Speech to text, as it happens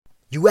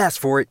You asked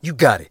for it, you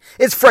got it.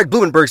 It's Fred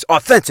Blumenberg's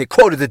authentic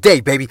quote of the day,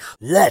 baby.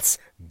 Let's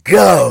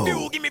go.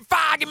 Fuel, give me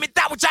fire, give me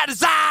that which I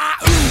desire.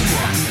 Ooh.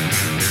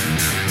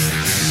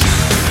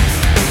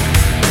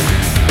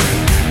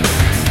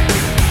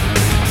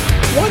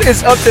 What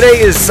is up? Today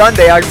is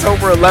Sunday,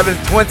 October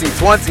 11th,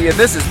 2020, and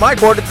this is my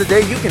quote of the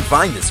day. You can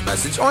find this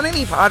message on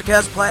any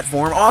podcast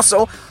platform.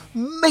 Also,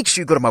 make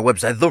sure you go to my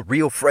website,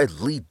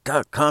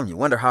 therealfredlee.com. You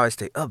wonder how I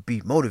stay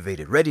upbeat,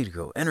 motivated, ready to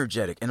go,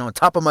 energetic, and on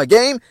top of my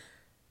game?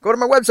 Go to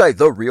my website,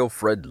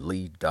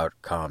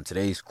 therealfredlee.com.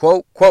 Today's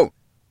quote,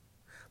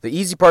 the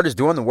easy part is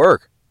doing the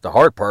work. The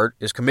hard part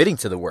is committing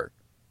to the work.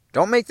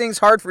 Don't make things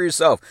hard for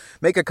yourself.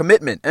 Make a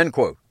commitment, end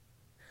quote.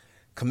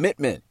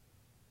 Commitment.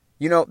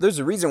 You know, there's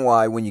a reason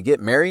why when you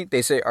get married,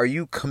 they say, are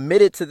you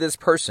committed to this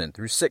person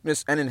through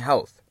sickness and in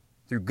health,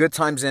 through good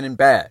times and in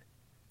bad?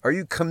 Are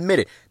you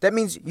committed? That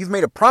means you've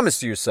made a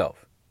promise to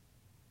yourself.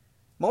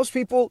 Most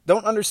people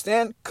don't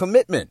understand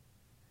commitment.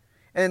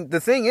 And the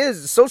thing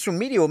is, social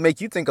media will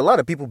make you think a lot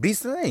of people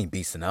beasting. They ain't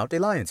beasting out. They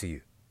lying to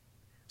you.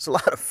 There's a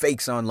lot of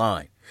fakes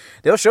online.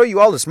 They'll show you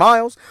all the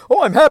smiles.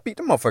 Oh, I'm happy.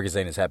 The motherfuckers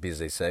ain't as happy as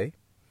they say.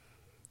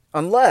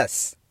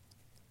 Unless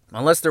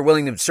they're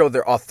willing to show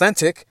their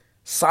authentic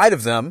side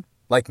of them,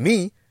 like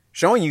me,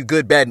 showing you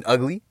good, bad, and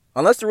ugly.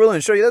 Unless they're willing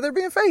to show you that they're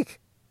being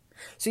fake.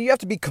 So you have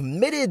to be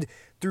committed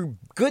through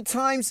good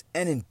times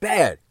and in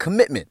bad.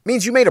 Commitment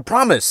means you made a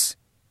promise.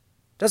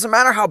 Doesn't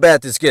matter how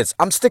bad this gets.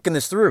 I'm sticking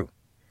this through.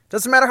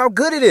 Doesn't matter how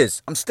good it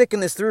is. I'm sticking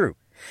this through.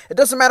 It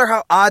doesn't matter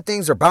how odd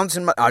things are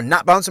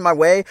not bouncing my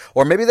way,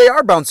 or maybe they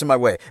are bouncing my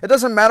way. It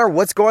doesn't matter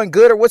what's going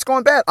good or what's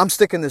going bad. I'm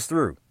sticking this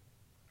through.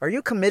 Are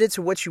you committed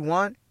to what you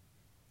want?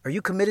 Are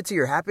you committed to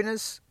your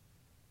happiness?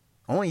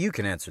 Only you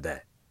can answer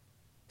that.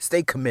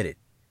 Stay committed.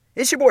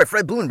 It's your boy,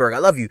 Fred Blumenberg. I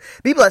love you.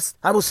 Be blessed.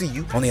 I will see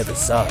you on the other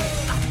side.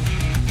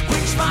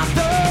 Quench my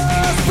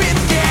thirst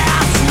with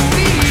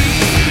gasoline.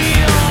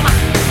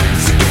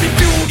 So give me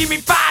fuel, give me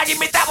fire, give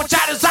me that which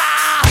I desire.